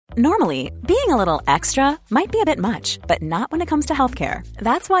Normally, being a little extra might be a bit much, but not when it comes to healthcare.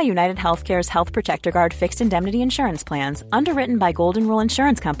 That's why United Healthcare's Health Protector Guard fixed indemnity insurance plans, underwritten by Golden Rule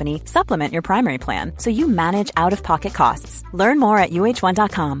Insurance Company, supplement your primary plan so you manage out-of-pocket costs. Learn more at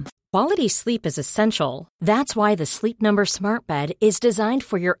uh1.com. Quality sleep is essential. That's why the Sleep Number Smart Bed is designed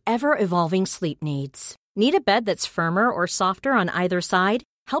for your ever-evolving sleep needs. Need a bed that's firmer or softer on either side?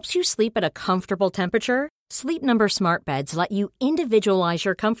 Helps you sleep at a comfortable temperature? Sleep Number Smart Beds let you individualize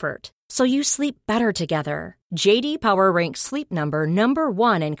your comfort, so you sleep better together. J.D. Power ranks Sleep Number number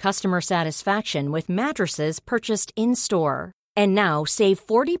 1 in customer satisfaction with mattresses purchased in-store. And now, save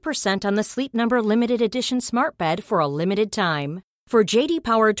 40% on the Sleep Number Limited Edition Smart Bed for a limited time. For J.D.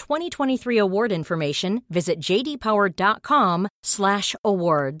 Power 2023 award information, visit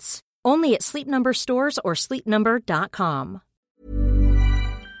jdpower.com/awards. Only at Sleep Number stores or sleepnumber.com.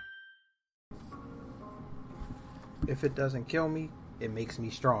 If it doesn't kill me, it makes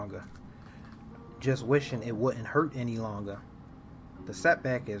me stronger. Just wishing it wouldn't hurt any longer. The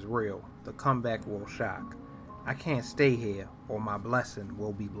setback is real. The comeback will shock. I can't stay here or my blessing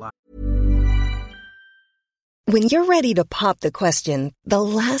will be blocked. When you're ready to pop the question, the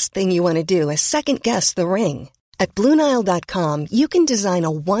last thing you want to do is second-guess the ring. At BlueNile.com, you can design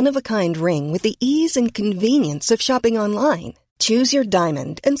a one-of-a-kind ring with the ease and convenience of shopping online. Choose your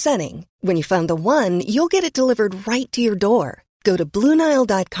diamond and setting. When you find the one, you'll get it delivered right to your door. Go to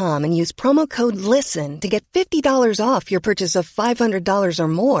BlueNile.com and use promo code LISTEN to get $50 off your purchase of $500 or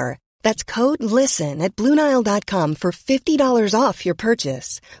more. That's code LISTEN at BlueNile.com for $50 off your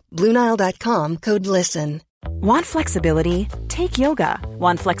purchase. BlueNile.com, code LISTEN. Want flexibility? Take yoga.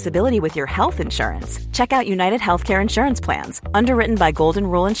 Want flexibility with your health insurance? Check out United Healthcare Insurance Plans. Underwritten by Golden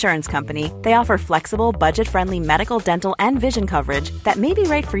Rule Insurance Company, they offer flexible, budget-friendly medical, dental, and vision coverage that may be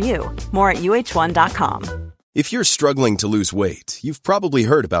right for you. More at uh1.com. If you're struggling to lose weight, you've probably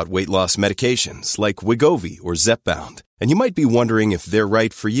heard about weight loss medications like Wegovy or Zepbound, and you might be wondering if they're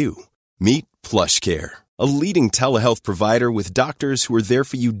right for you. Meet PlushCare, a leading telehealth provider with doctors who are there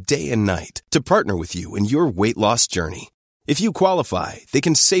for you day and night to partner with you in your weight loss journey. If you qualify, they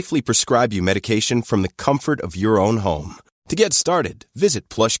can safely prescribe you medication from the comfort of your own home. To get started, visit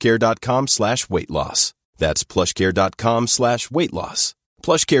plushcare.com/weightloss. That's plushcare.com/weightloss.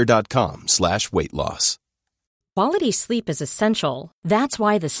 plushcare.com/weightloss. Quality sleep is essential. That's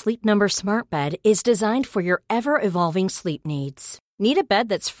why the Sleep Number Smart Bed is designed for your ever-evolving sleep needs. Need a bed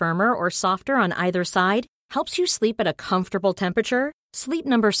that's firmer or softer on either side? Helps you sleep at a comfortable temperature? Sleep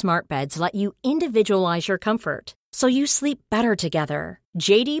Number Smart Beds let you individualize your comfort, so you sleep better together.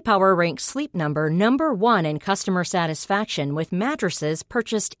 J.D. Power ranks Sleep Number number 1 in customer satisfaction with mattresses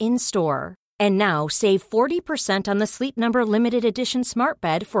purchased in-store. And now, save 40% on the Sleep Number Limited Edition Smart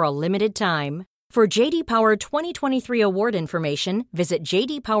Bed for a limited time. For J.D. Power 2023 award information, visit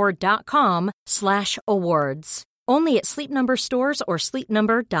jdpower.com/awards. Only at Sleep Number stores or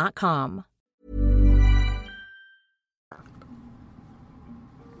sleepnumber.com.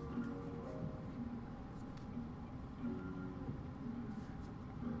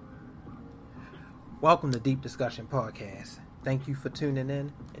 Welcome to Deep Discussion Podcast. Thank you for tuning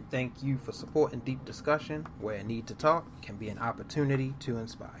in, and thank you for supporting Deep Discussion, where a need to talk can be an opportunity to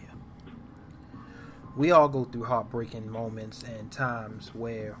inspire. We all go through heartbreaking moments and times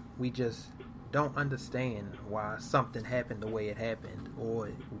where we just don't understand why something happened the way it happened, or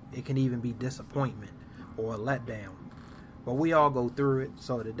it can even be disappointment or a letdown. But we all go through it,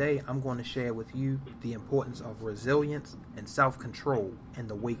 so today I'm going to share with you the importance of resilience and self-control in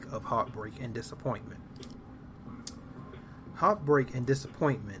the wake of heartbreak and disappointment. Heartbreak and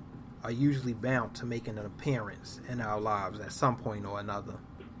disappointment are usually bound to making an appearance in our lives at some point or another.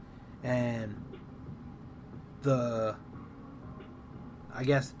 And the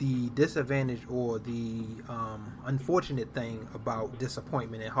disadvantage or the unfortunate thing about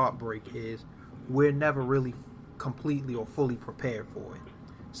disappointment and heartbreak is we're never really completely or fully prepared for it.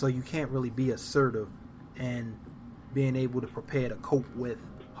 So you can't really be assertive and being able to prepare to cope with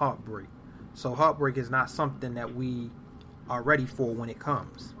heartbreak. So heartbreak is not something that we are ready for when it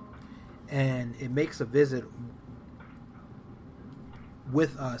comes. And it makes a visit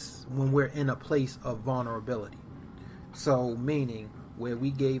with us when we're in a place of vulnerability. So meaning where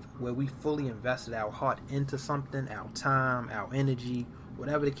we fully invested our heart into something, our time, our energy,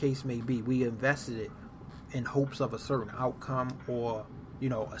 whatever the case may be, we invested it in hopes of a certain outcome or,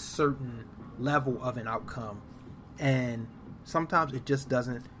 a certain level of an outcome. And sometimes it just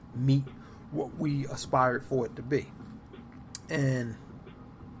doesn't meet what we aspired for it to be. And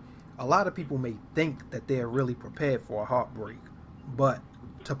a lot of people may think that they're really prepared for a heartbreak, but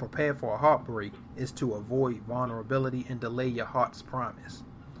to prepare for a heartbreak is to avoid vulnerability and delay your heart's promise.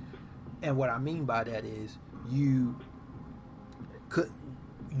 And what I mean by that is you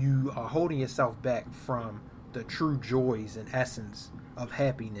are holding yourself back from the true joys and essence of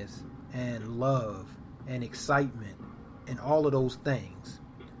happiness and love and excitement and all of those things,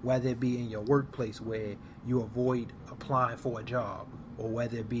 whether it be in your workplace where you avoid applying for a job, or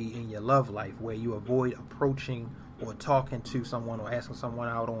whether it be in your love life where you avoid approaching or talking to someone or asking someone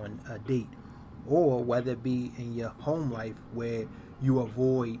out on a date, or whether it be in your home life where you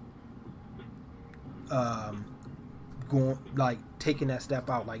avoid taking that step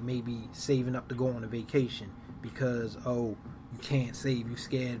out, like maybe saving up to go on a vacation because you can't save, you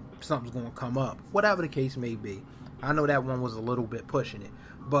scared something's going to come up, whatever the case may be. I know that one was a little bit pushing it,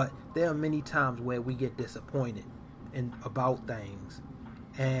 but there are many times where we get disappointed about things,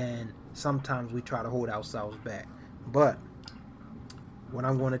 and sometimes we try to hold ourselves back. But what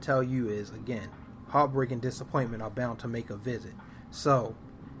I'm going to tell you is, again, heartbreak and disappointment are bound to make a visit. So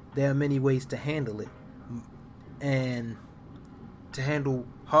there are many ways to handle it, and to handle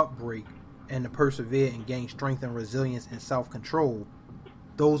heartbreak and to persevere and gain strength and resilience and self-control,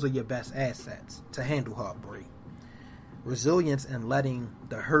 those are your best assets to handle heartbreak. Resilience and letting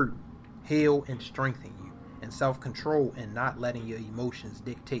the hurt heal and strengthen you, and self-control and not letting your emotions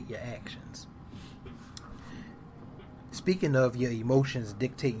dictate your actions. Speaking of your emotions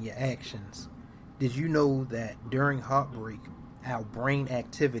dictating your actions, did you know that during heartbreak, our brain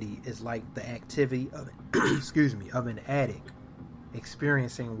activity is like the activity of an addict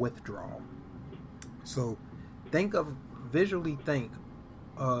experiencing withdrawal? So visually think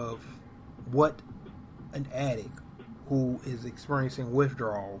of what an addict who is experiencing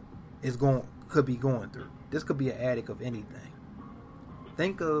withdrawal could be going through. This could be an addict of anything.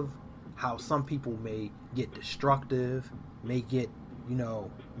 Think of how some people may get destructive, may go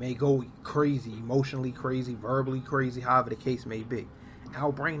crazy, emotionally crazy, verbally crazy, however the case may be.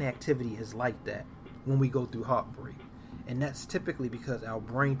 Our brain activity is like that when we go through heartbreak. And that's typically because our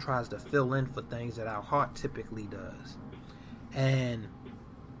brain tries to fill in for things that our heart typically does. And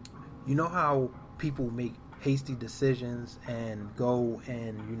you know how people make hasty decisions and go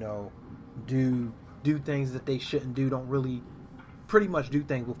and, do things that they shouldn't do, don't really pretty much do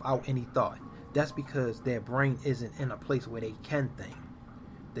things without any thought. That's because their brain isn't in a place where they can think.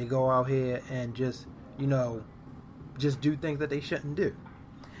 They go out here and just do things that they shouldn't do.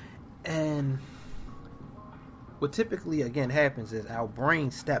 And what typically, again, happens is our brain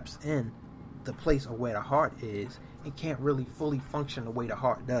steps in the place of where the heart is and can't really fully function the way the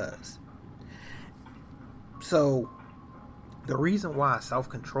heart does. So the reason why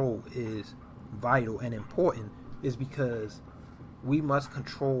self-control is vital and important is because we must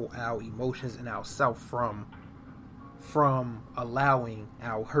control our emotions and ourself from allowing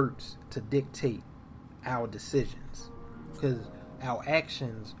our hurts to dictate our decisions, because our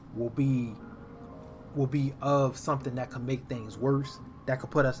actions will be of something that can make things worse, that could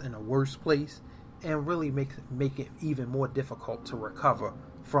put us in a worse place, and really make it even more difficult to recover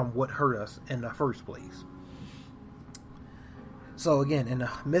from what hurt us in the first place. So again, in the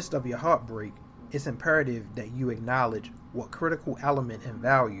midst of your heartbreak, it's imperative that you acknowledge what critical element and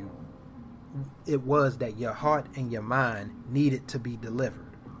value it was that your heart and your mind needed to be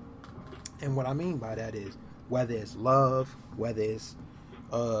delivered. And what I mean by that is, whether it's love, whether it's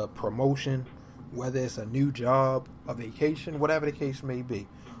promotion, whether it's a new job, a vacation, whatever the case may be,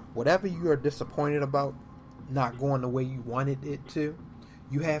 whatever you are disappointed about not going the way you wanted it to,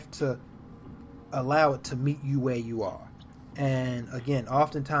 you have to allow it to meet you where you are. And again,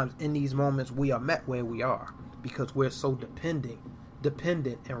 oftentimes in these moments, we are met where we are because we're so dependent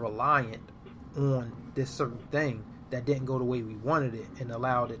and reliant on this certain thing that didn't go the way we wanted it and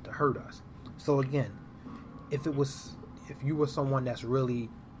allowed it to hurt us. So again, if you were someone that's really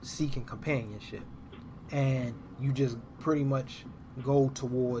seeking companionship and you just pretty much go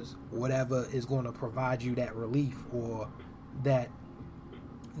towards whatever is going to provide you that relief or that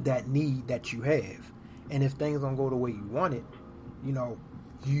need that you have, and if things don't go the way you want it,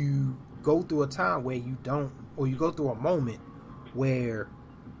 you go through a time where you don't, or you go through a moment where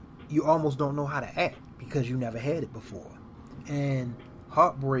you almost don't know how to act because you never had it before. And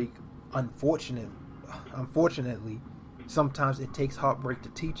heartbreak, unfortunately, sometimes it takes heartbreak to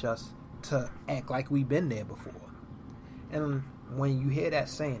teach us to act like we've been there before. And when you hear that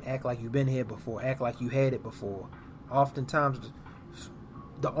saying, act like you've been here before, act like you had it before, oftentimes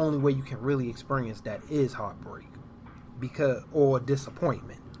the only way you can really experience that is heartbreak, or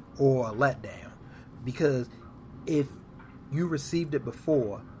disappointment, or a letdown. Because if you received it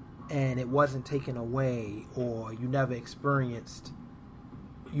before and it wasn't taken away, or you never experienced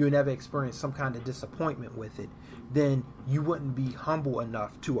you never experience some kind of disappointment with it, then you wouldn't be humble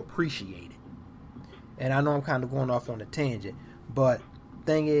enough to appreciate it. And I know I'm kind of going off on a tangent, but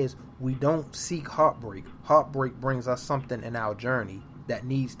thing is, we don't seek heartbreak. Heartbreak brings us something in our journey that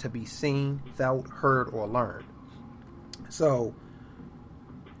needs to be seen, felt, heard, or learned. So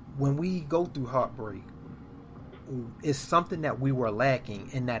when we go through heartbreak, it's something that we were lacking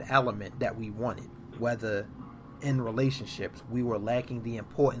in that element that we wanted. Whether in relationships, we were lacking the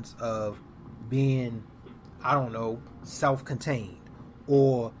importance of being, I don't know, self-contained,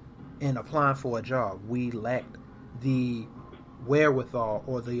 or in applying for a job, we lacked the wherewithal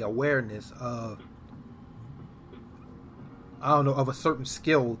or the awareness of, I don't know, of a certain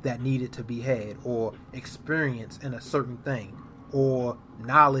skill that needed to be had, or experience in a certain thing, or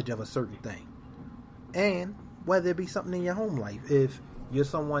knowledge of a certain thing. And whether it be something in your home life, if you're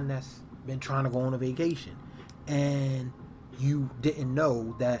someone that's been trying to go on a vacation and you didn't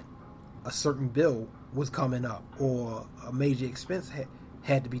know that a certain bill was coming up, or a major expense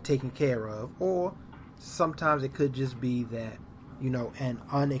had to be taken care of, or sometimes it could just be that, you know, an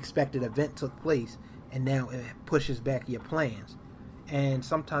unexpected event took place and now it pushes back your plans. And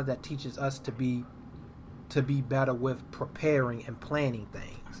sometimes that teaches us to be better with preparing and planning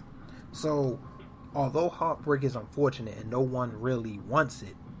things. So although heartbreak is unfortunate and no one really wants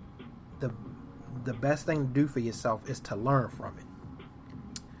it, the best thing to do for yourself is to learn from it.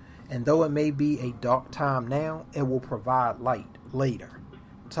 And though it may be a dark time now, it will provide light later.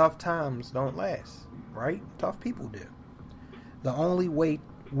 Tough times don't last, right? Tough people do. The only way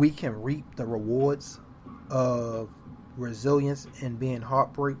we can reap the rewards of resilience and being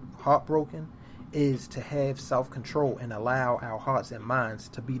heartbroken is to have self-control and allow our hearts and minds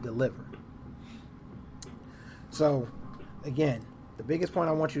to be delivered. So, again, the biggest point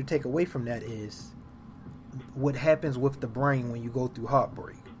I want you to take away from that is what happens with the brain when you go through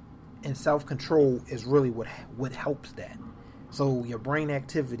heartbreak. And self-control is really what helps that. So your brain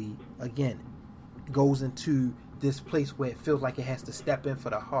activity, again, goes into this place where it feels like it has to step in for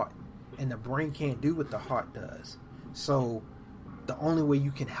the heart. And the brain can't do what the heart does. So the only way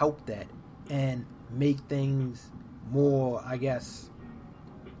you can help that and make things more, I guess,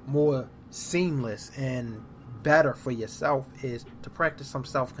 more seamless and better for yourself is to practice some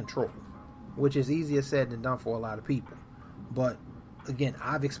self-control, which is easier said than done for a lot of people. But again,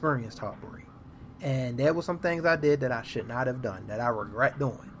 I've experienced heartbreak, and there were some things I did that I should not have done, that I regret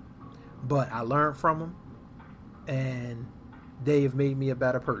doing, but I learned from them, and they have made me a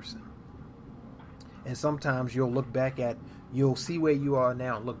better person. And sometimes you'll see where you are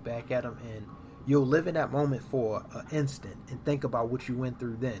now and look back at them, and you'll live in that moment for an instant and think about what you went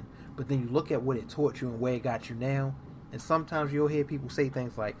through then. But then you look at what it taught you and where it got you now. And sometimes you'll hear people say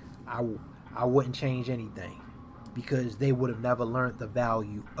things like, I wouldn't change anything, because they would have never learned the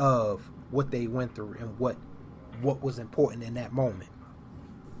value of what they went through and what was important in that moment.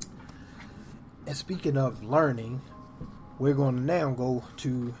 And speaking of learning, we're going to now go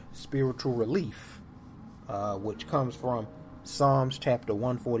to spiritual relief, which comes from Psalms chapter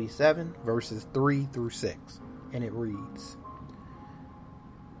 147, verses 3 through 6. And it reads,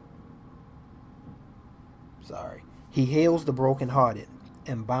 He heals the brokenhearted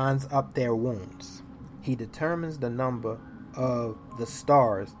and binds up their wounds. He determines the number of the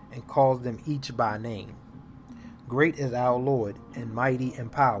stars and calls them each by name. Great is our Lord and mighty in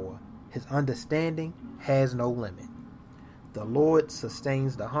power. His understanding has no limit. The Lord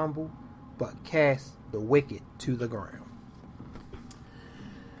sustains the humble, but casts the wicked to the ground.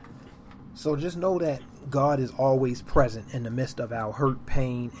 So just know that God is always present in the midst of our hurt,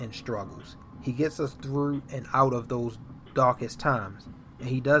 pain, and struggles. He gets us through and out of those darkest times, and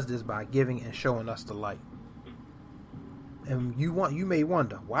he does this by giving and showing us the light. And you may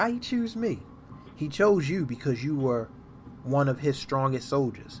wonder, why he choose me? He chose you because you were one of his strongest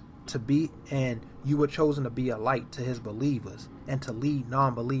soldiers and you were chosen to be a light to his believers and to lead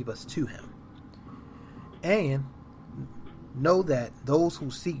non-believers to him. And know that those who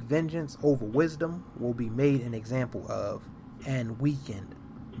seek vengeance over wisdom will be made an example of and weakened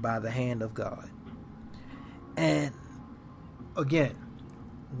by the hand of God. And again,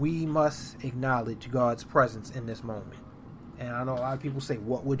 we must acknowledge God's presence in this moment. And I know a lot of people say,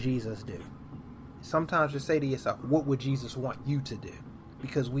 what would Jesus do? Sometimes just say to yourself, what would Jesus want you to do?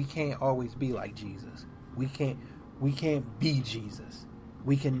 Because we can't always be like Jesus. We can't be Jesus.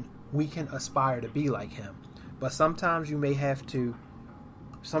 We can aspire to be like him. But sometimes you may have to,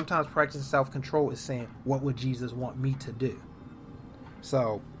 sometimes practicing self-control is saying, what would Jesus want me to do?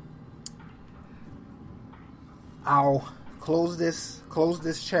 So I'll close this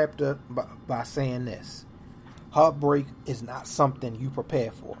chapter by saying this. Heartbreak is not something you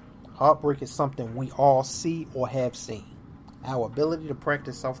prepare for. Heartbreak is something we all see or have seen. Our ability to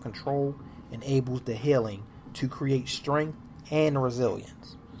practice self-control enables the healing to create strength and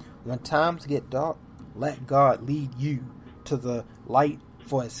resilience. When times get dark, let God lead you to the light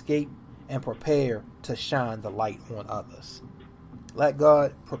for escape and prepare to shine the light on others. Let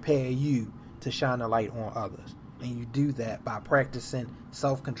God prepare you to shine the light on others. And you do that by practicing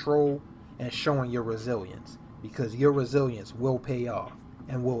self-control and showing your resilience, because your resilience will pay off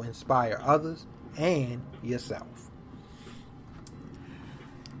and will inspire others and yourself.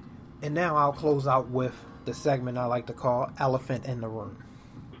 And now I'll close out with the segment I like to call Elephant in the Room.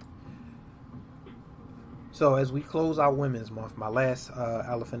 So as we close out Women's Month, my last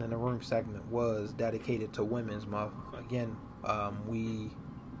Elephant in the Room segment was dedicated to Women's Month. Again,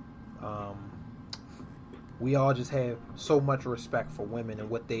 we all just have so much respect for women and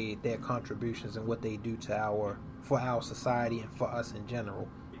what their contributions and what they do for our society and for us in general.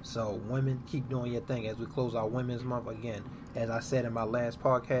 So women, keep doing your thing. As we close out Women's Month, again, as I said in my last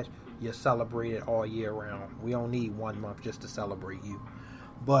podcast, you're celebrated all year round. We don't need 1 month just to celebrate you.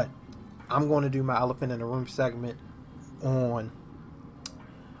 But I'm going to do my Elephant in the Room segment on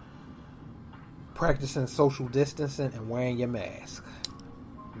practicing social distancing and wearing your mask.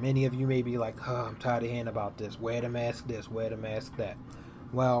 Many of you may be like, I'm tired of hearing about this. Wear the mask this, wear the mask that.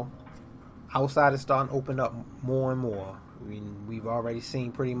 Well, outside is starting to open up more and more. I mean, we've already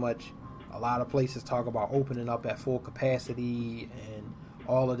seen pretty much a lot of places talk about opening up at full capacity and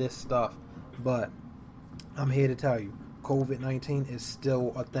all of this stuff. But I'm here to tell you, COVID-19 is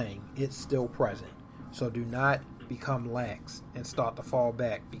still a thing. It's still present. So do not become lax and start to fall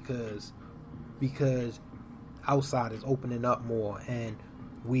back because outside is opening up more and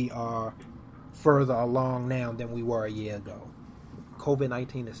we are further along now than we were a year ago.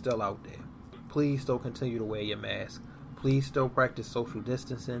 COVID-19 is still out there. Please still continue to wear your mask. Please still practice social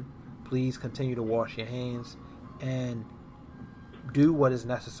distancing. Please continue to wash your hands and do what is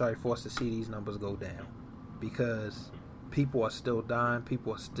necessary for us to see these numbers go down, because people are still dying.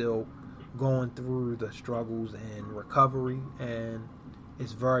 People are still going through the struggles and recovery, and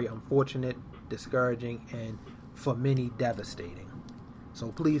it's very unfortunate, discouraging, and for many devastating.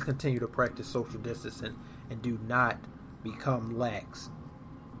 So please continue to practice social distancing and do not become lax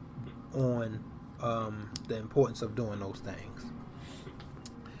on the importance of doing those things.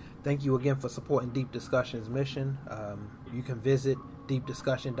 Thank you again for supporting Deep Discussion's mission. You can visit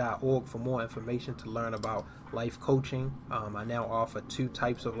deepdiscussion.org for more information to learn about life coaching. I now offer 2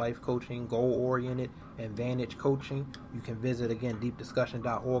 types of life coaching, goal-oriented and Vantage coaching. You can visit, again,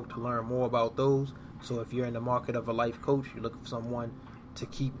 deepdiscussion.org to learn more about those. So if you're in the market of a life coach, you're looking for someone to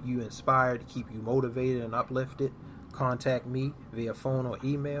keep you inspired, to keep you motivated and uplifted, contact me via phone or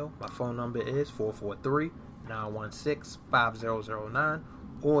email. My phone number is 443-916-5009,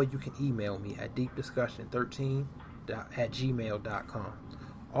 or you can email me at deepdiscussion13@gmail.com.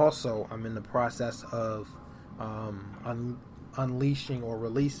 Also, I'm in the process of unleashing or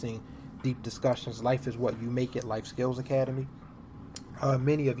releasing Deep Discussions Life is What You Make It Life Skills Academy.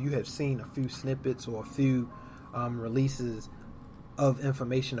 Many of you have seen a few snippets or a few releases of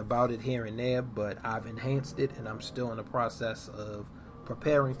information about it here and there, but I've enhanced it and I'm still in the process of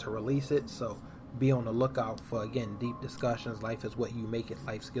preparing to release it. So be on the lookout for, again, Deep Discussions Life is What You Make It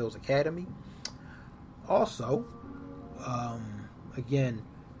Life Skills Academy. Also,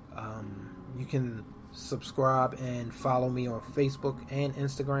 you can subscribe and follow me on Facebook and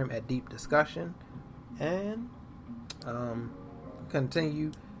Instagram at Deep Discussion, and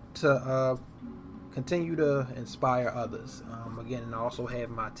continue to inspire others. And I also have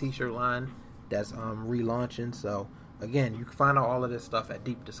my t-shirt line that's relaunching. So again, you can find out all of this stuff at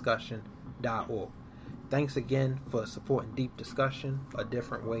deepdiscussion.org. Thanks again for supporting Deep Discussion, a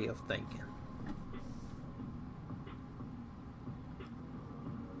different way of thinking.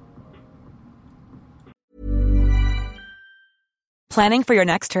 Planning for your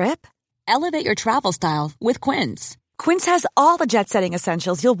next trip? Elevate your travel style with Quince. Quince has all the jet-setting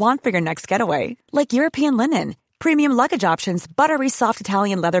essentials you'll want for your next getaway, like European linen, premium luggage options, buttery soft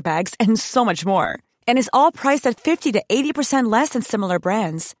Italian leather bags, and so much more. And is all priced at 50 to 80% less than similar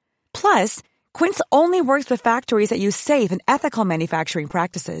brands. Plus, Quince only works with factories that use safe and ethical manufacturing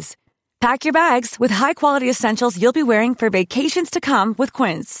practices. Pack your bags with high-quality essentials you'll be wearing for vacations to come with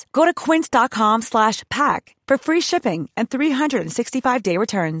Quince. Go to quince.com/pack for free shipping and 365-day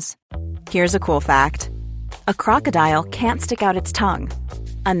returns. Here's a cool fact. A crocodile can't stick out its tongue.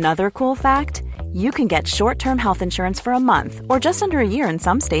 Another cool fact, you can get short-term health insurance for a month or just under a year in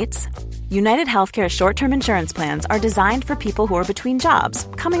some states. United Healthcare short-term insurance plans are designed for people who are between jobs,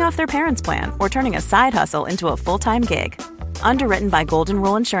 coming off their parents' plan, or turning a side hustle into a full-time gig. Underwritten by Golden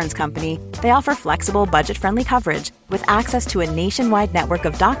Rule Insurance Company, they offer flexible, budget-friendly coverage with access to a nationwide network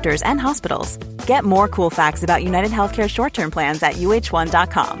of doctors and hospitals. Get more cool facts about United Healthcare short-term plans at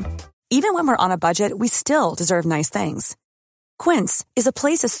uh1.com. Even when we're on a budget, we still deserve nice things. Quince is a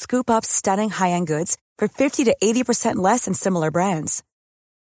place to scoop up stunning high-end goods for 50 to 80% less than similar brands.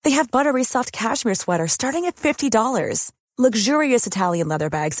 They have buttery soft cashmere sweaters starting at $50, luxurious Italian leather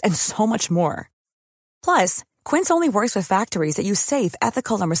bags, and so much more. Plus, Quince only works with factories that use safe,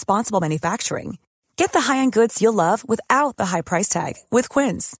 ethical, and responsible manufacturing. Get the high-end goods you'll love without the high price tag with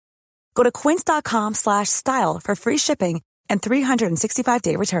Quince. Go to quince.com/style for free shipping and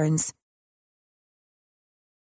 365-day returns.